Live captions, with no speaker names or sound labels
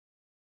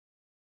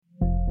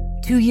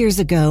2 years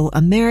ago,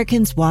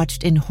 Americans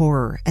watched in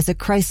horror as a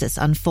crisis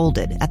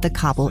unfolded at the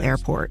Kabul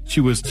airport.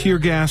 She was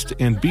tear-gassed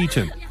and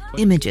beaten.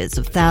 Images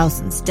of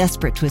thousands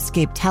desperate to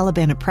escape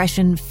Taliban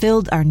oppression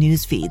filled our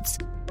news feeds.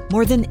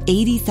 More than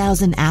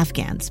 80,000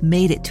 Afghans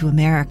made it to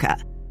America.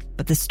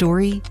 But the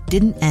story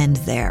didn't end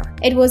there.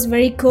 It was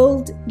very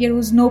cold. There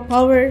was no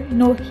power,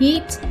 no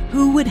heat.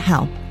 Who would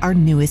help our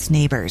newest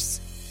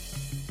neighbors?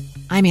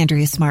 I'm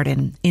Andrea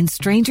Smartin. In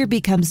Stranger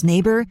Becomes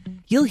Neighbor,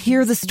 you'll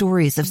hear the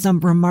stories of some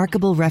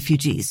remarkable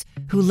refugees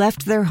who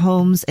left their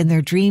homes and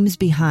their dreams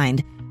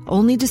behind,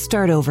 only to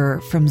start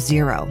over from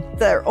zero.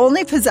 Their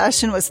only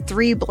possession was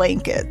 3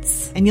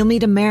 blankets. And you'll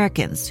meet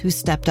Americans who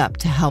stepped up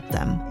to help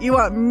them. You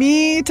want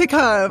me to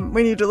come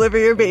when you deliver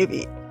your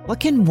baby. What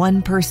can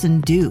one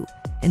person do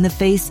in the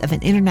face of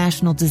an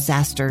international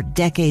disaster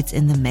decades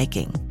in the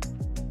making?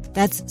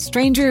 That's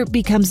Stranger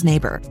Becomes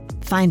Neighbor.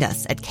 Find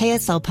us at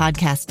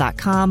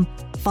kslpodcast.com.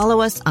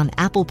 Follow us on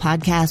Apple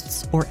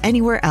Podcasts or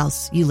anywhere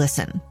else you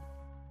listen.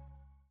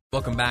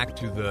 Welcome back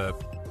to the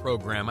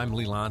program. I'm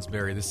Lee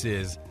Lonsberry. This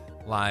is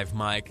Live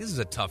Mike. This is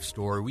a tough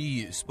story.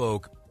 We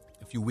spoke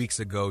a few weeks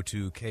ago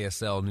to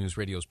KSL News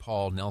Radio's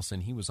Paul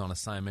Nelson. He was on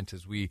assignment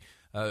as we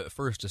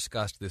first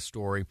discussed this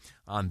story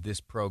on this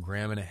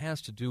program, and it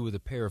has to do with a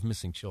pair of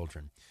missing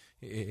children.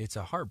 It's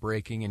a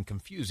heartbreaking and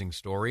confusing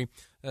story.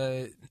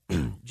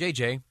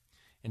 JJ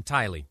and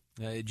Tylee.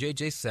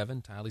 JJ's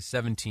 7, Tylee's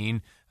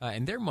 17,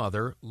 and their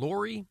mother,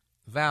 Lori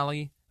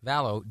Vallow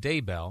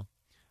Daybell,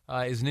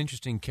 is an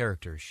interesting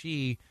character.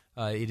 She,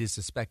 it is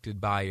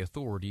suspected by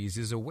authorities,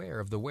 is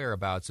aware of the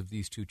whereabouts of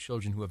these 2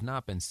 children who have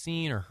not been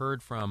seen or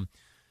heard from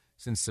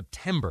since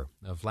September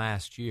of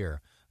last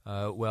year.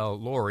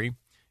 Lori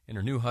and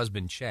her new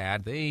husband,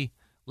 Chad, they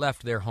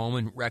left their home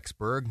in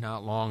Rexburg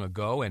not long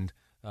ago and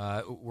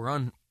were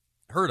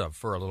unheard of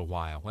for a little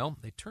while. Well,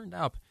 they turned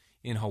up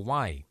in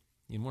Hawaii,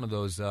 in one of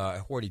those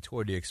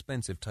hoity-toity,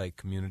 expensive-type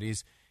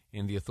communities,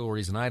 and the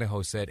authorities in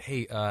Idaho said,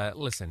 hey,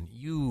 listen,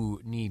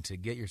 you need to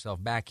get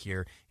yourself back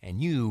here,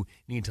 and you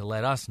need to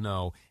let us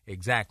know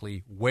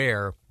exactly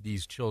where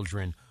these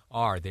children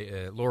are.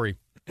 Lori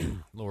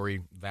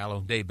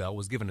Vallow Daybell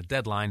was given a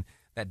deadline.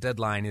 That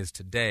deadline is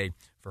today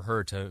for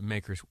her to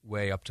make her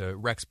way up to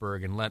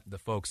Rexburg and let the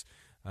folks,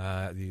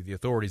 the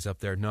authorities up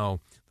there,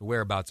 know the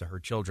whereabouts of her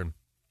children.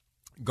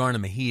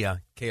 Garna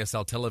Mejia,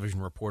 KSL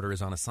television reporter,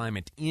 is on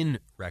assignment in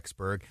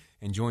Rexburg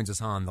and joins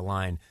us on the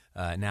line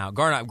now.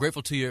 Garna, I'm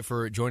grateful to you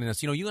for joining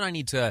us. You know, you and I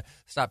need to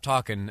stop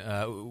talking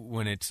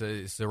when it's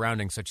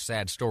surrounding such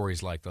sad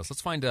stories like this.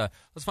 Let's find a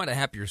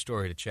happier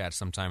story to chat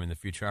sometime in the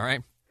future, all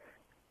right?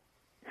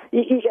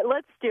 Yeah,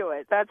 let's do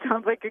it. That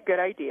sounds like a good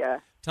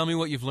idea. Tell me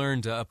what you've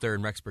learned up there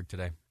in Rexburg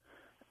today.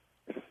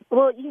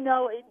 Well, you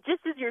know,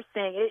 just as you're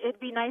saying, it'd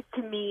be nice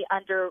to me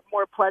under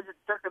more pleasant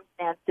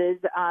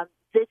circumstances.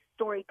 This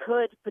story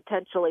could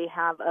potentially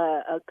have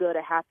a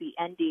happy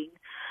ending.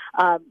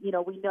 You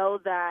know, we know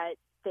that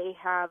they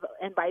have,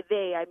 and by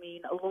they, I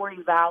mean Lori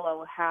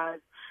Vallow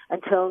has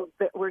until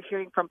we're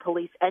hearing from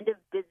police, end of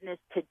business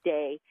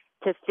today,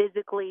 to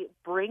physically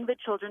bring the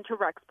children to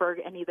Rexburg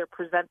and either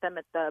present them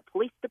at the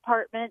police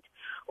department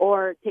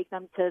or take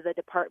them to the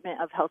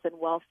Department of Health and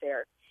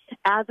Welfare.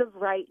 As of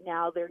right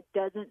now, there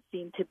doesn't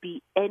seem to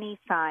be any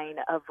sign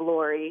of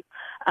Lori.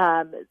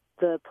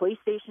 The police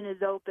station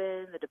is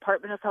open, the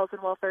Department of Health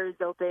and Welfare is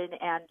open,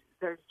 and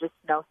there's just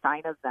no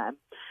sign of them.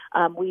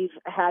 We've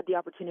had the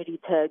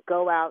opportunity to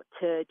go out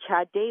to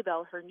Chad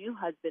Daybell, her new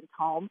husband's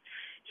home.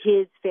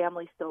 His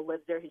family still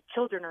lives there. His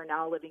children are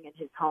now living in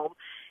his home,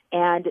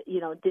 and,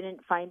 you know, didn't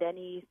find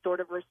any sort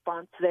of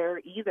response there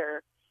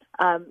either.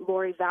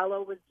 Lori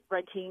Vallow was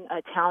renting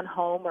a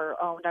townhome or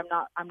owned.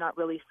 I'm not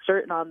really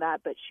certain on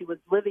that, but she was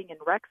living in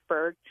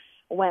Rexburg.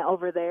 Went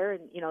over there,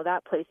 and you know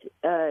that place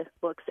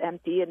looks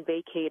empty and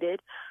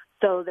vacated.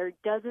 So there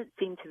doesn't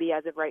seem to be,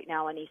 as of right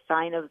now, any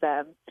sign of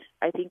them.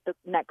 I think the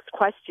next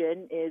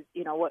question is,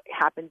 you know, what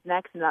happens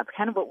next, and that's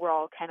kind of what we're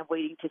all kind of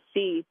waiting to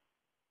see.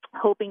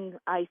 Hoping,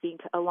 I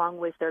think, along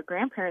with their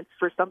grandparents,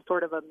 for some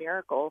sort of a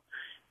miracle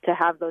to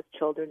have those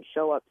children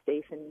show up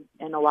safe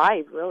and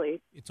alive,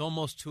 really. It's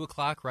almost 2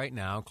 o'clock right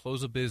now.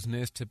 Close of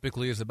business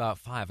typically is about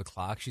 5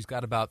 o'clock. She's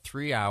got about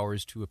 3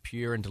 hours to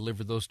appear and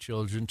deliver those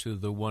children to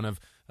the one of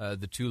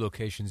the 2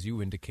 locations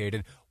you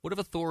indicated. What have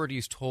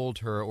authorities told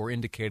her or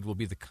indicated will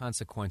be the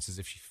consequences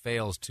if she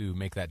fails to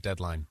make that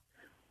deadline?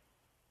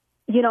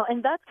 You know,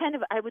 and that's kind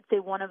of, I would say,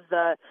 one of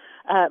the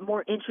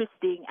more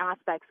interesting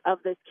aspects of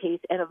this case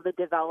and of the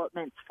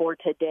developments for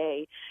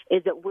today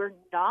is that we're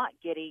not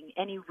getting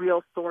any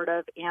real sort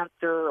of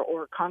answer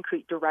or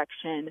concrete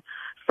direction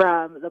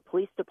from the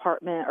police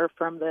department or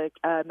from the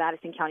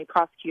Madison County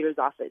Prosecutor's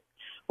Office.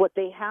 What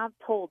they have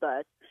told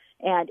us,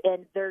 and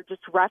they're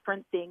just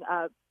referencing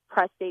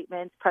press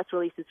statements, press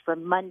releases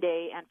from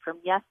Monday and from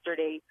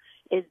yesterday,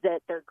 is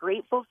that they're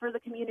grateful for the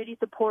community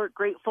support,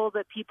 grateful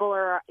that people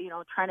are, you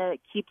know, trying to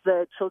keep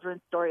the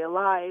children's story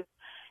alive,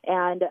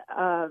 and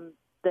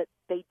that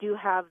they do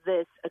have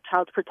this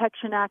Child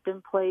Protection Act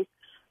in place,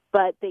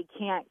 but they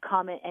can't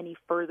comment any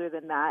further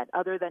than that,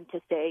 other than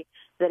to say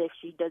that if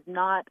she does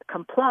not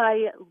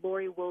comply,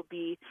 Lori will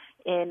be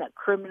in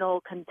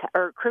criminal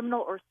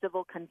or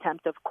civil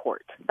contempt of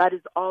court. That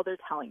is all they're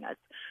telling us.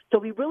 So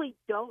we really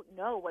don't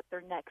know what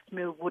their next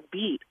move would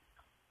be.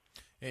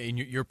 And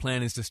your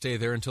plan is to stay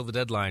there until the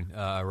deadline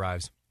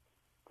arrives.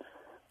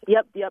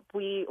 Yep.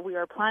 We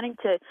are planning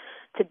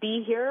to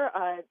be here.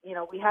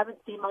 We haven't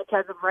seen much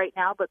as of right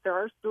now, but there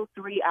are still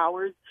 3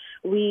 hours.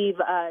 We've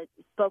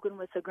spoken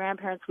with the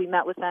grandparents. We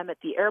met with them at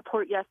the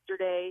airport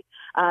yesterday.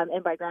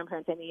 And by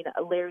grandparents, I mean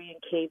Larry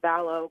and Kay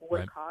Vallow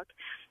Woodcock. Right.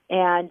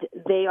 And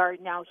they are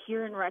now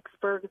here in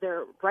Rexburg.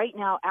 They're right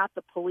now at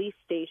the police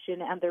station,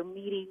 and they're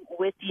meeting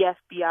with the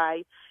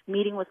FBI,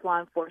 meeting with law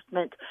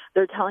enforcement.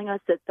 They're telling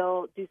us that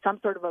they'll do some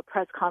sort of a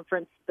press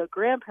conference. The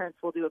grandparents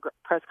will do a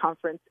press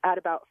conference at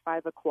about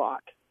 5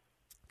 o'clock.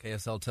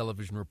 KSL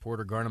television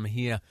reporter Garna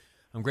Mejia,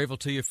 I'm grateful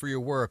to you for your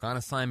work on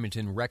assignment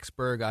in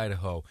Rexburg,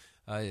 Idaho,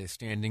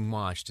 standing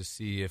watch to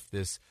see if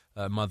this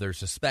mother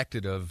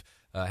suspected of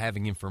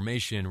having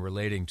information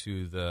relating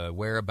to the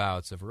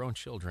whereabouts of her own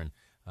children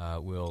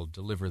will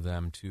deliver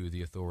them to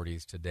the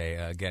authorities today.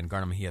 Again,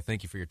 Garna Mejia,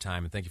 thank you for your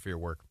time and thank you for your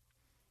work.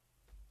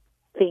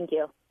 Thank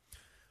you.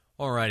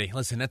 All righty.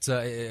 Listen, that's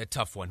a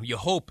tough one. You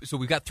hope, so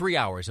we've got 3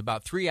 hours,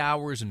 about 3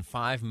 hours and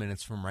 5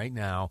 minutes from right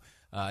now,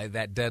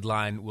 that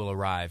deadline will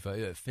arrive.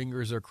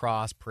 Fingers are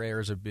crossed,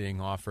 prayers are being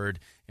offered,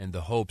 and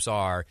the hopes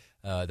are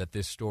that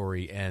this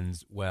story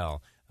ends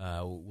well.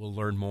 We'll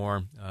learn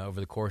more over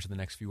the course of the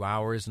next few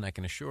hours, and I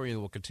can assure you that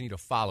we'll continue to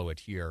follow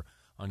it here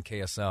on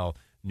KSL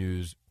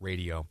News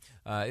Radio.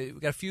 We've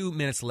got a few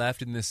minutes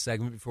left in this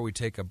segment before we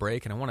take a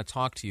break, and I want to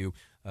talk to you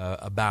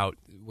about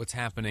what's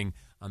happening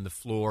on the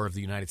floor of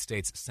the United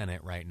States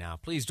Senate right now.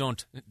 Please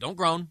don't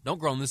groan. Don't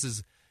groan. This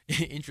is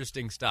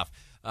interesting stuff.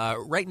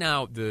 Right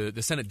now,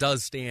 the Senate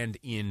does stand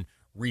in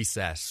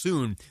recess.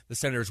 Soon, the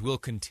senators will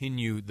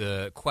continue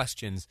the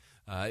questions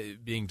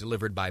being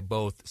delivered by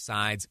both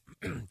sides,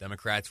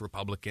 Democrats,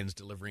 Republicans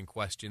delivering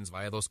questions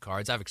via those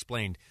cards. I've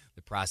explained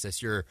the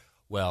process. You're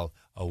well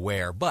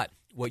aware. But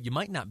what you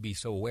might not be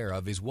so aware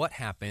of is what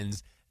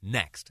happens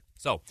next.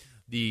 So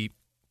the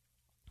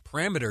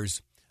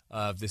parameters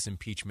of this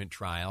impeachment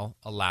trial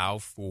allow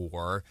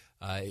for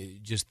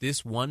just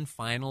this one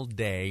final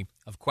day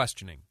of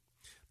questioning.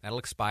 That'll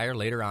expire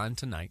later on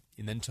tonight.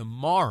 And then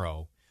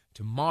tomorrow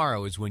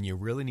is when you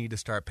really need to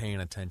start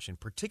paying attention,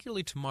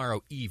 particularly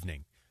tomorrow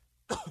evening.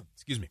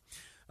 Excuse me.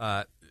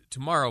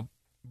 Tomorrow,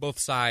 both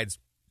sides,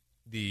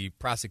 the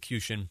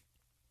prosecution,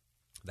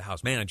 the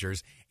House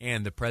managers,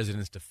 and the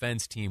president's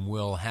defense team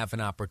will have an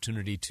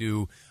opportunity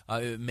to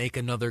make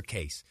another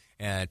case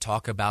and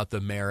talk about the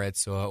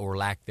merits or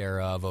lack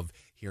thereof of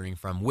hearing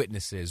from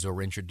witnesses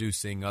or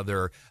introducing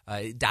other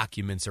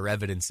documents or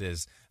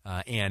evidences,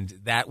 and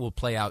that will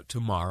play out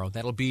tomorrow.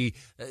 That'll be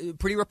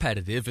pretty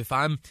repetitive. If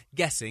I'm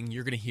guessing,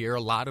 you're going to hear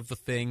a lot of the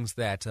things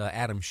that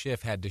Adam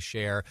Schiff had to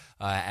share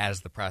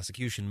as the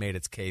prosecution made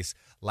its case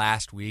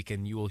last week,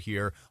 and you will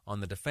hear on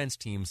the defense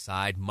team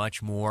side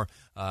much more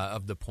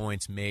of the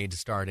points made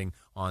starting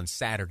on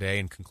Saturday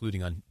and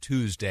concluding on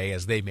Tuesday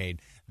as they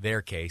made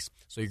their case.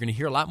 So you're going to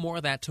hear a lot more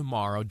of that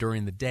tomorrow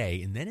during the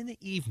day, and then in the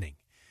evening.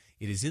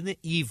 It is in the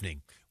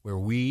evening where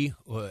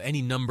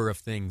any number of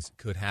things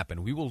could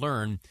happen. We will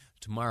learn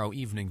tomorrow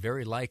evening,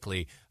 very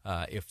likely,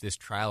 if this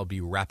trial will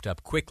be wrapped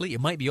up quickly. It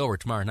might be over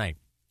tomorrow night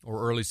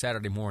or early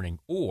Saturday morning,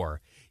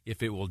 or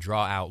if it will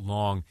draw out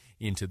long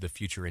into the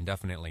future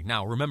indefinitely.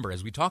 Now, remember,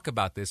 as we talk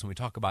about this and we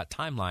talk about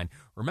timeline,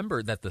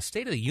 remember that the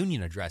State of the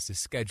Union address is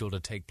scheduled to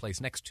take place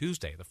next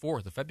Tuesday, the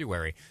 4th of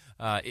February.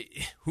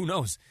 Who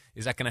knows?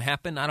 Is that going to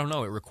happen? I don't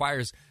know. It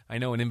requires, I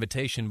know, an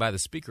invitation by the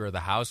Speaker of the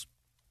House.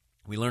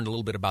 We learned a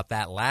little bit about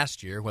that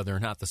last year, whether or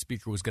not the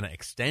Speaker was going to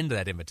extend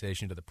that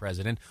invitation to the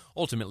President.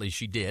 Ultimately,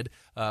 she did.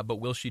 But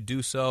will she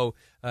do so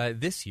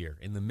this year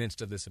in the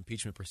midst of this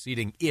impeachment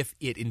proceeding if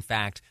it, in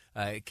fact,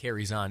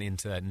 carries on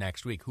into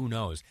next week? Who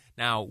knows?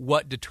 Now,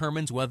 what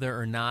determines whether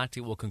or not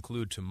it will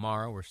conclude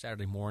tomorrow or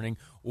Saturday morning,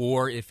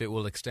 or if it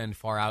will extend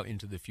far out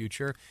into the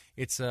future?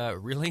 It's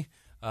really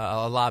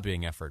a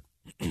lobbying effort.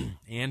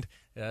 And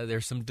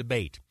there's some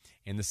debate.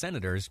 And the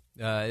senators,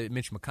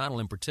 Mitch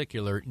McConnell in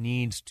particular,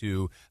 needs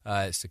to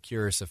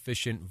secure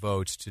sufficient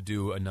votes to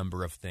do a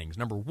number of things.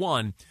 Number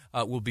one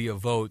will be a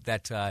vote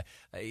that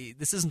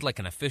this isn't like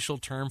an official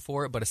term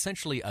for it, but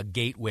essentially a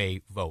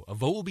gateway vote. A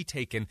vote will be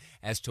taken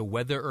as to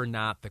whether or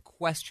not the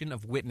question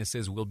of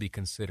witnesses will be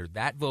considered.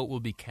 That vote will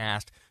be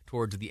cast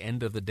towards the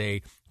end of the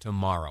day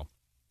tomorrow.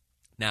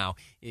 Now,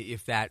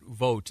 if that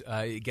vote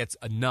gets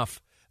enough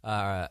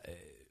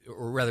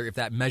or rather, if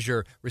that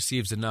measure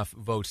receives enough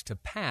votes to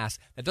pass,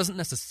 that doesn't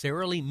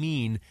necessarily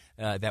mean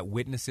that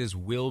witnesses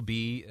will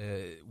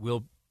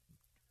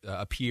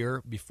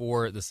appear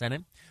before the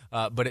Senate,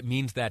 but it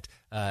means that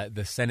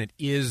the Senate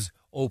is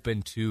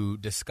open to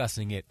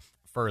discussing it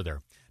further.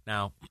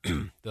 Now,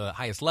 the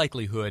highest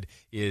likelihood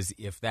is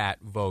if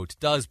that vote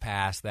does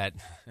pass, that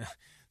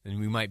then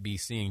we might be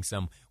seeing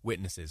some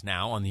witnesses.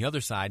 Now, on the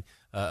other side,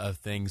 of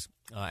things.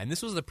 And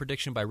this was the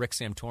prediction by Rick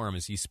Santorum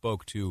as he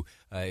spoke to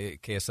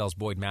KSL's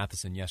Boyd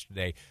Matheson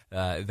yesterday,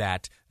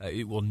 that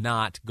it will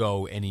not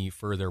go any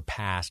further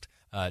past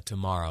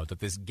tomorrow, that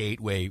this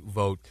gateway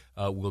vote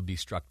will be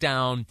struck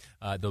down.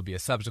 There'll be a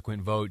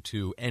subsequent vote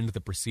to end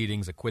the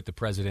proceedings, acquit the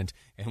president,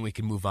 and we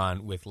can move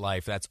on with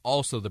life. That's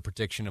also the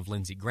prediction of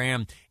Lindsey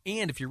Graham.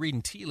 And if you're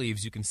reading tea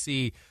leaves, you can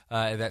see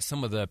that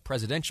some of the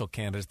presidential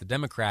candidates, the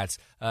Democrats,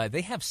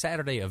 they have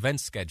Saturday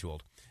events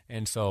scheduled.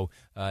 And so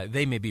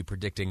they may be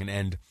predicting an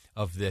end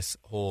of this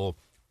whole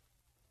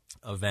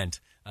event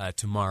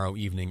tomorrow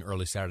evening,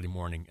 early Saturday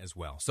morning as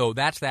well. So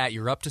that's that.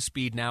 You're up to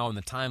speed now on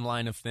the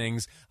timeline of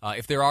things.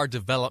 If there are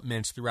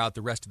developments throughout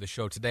the rest of the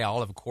show today,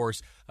 I'll, of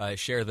course,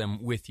 share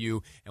them with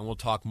you, and we'll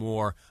talk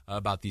more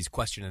about these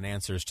question and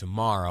answers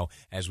tomorrow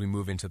as we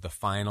move into the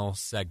final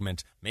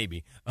segment,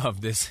 maybe,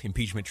 of this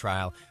impeachment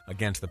trial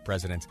against the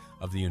President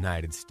of the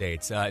United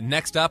States.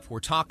 Next up, we're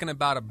talking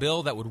about a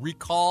bill that would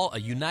recall a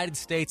United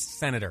States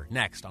senator.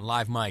 Next on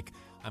Live Mike,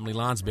 I'm Lee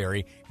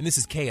Lonsberry, and this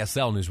is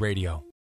KSL News Radio.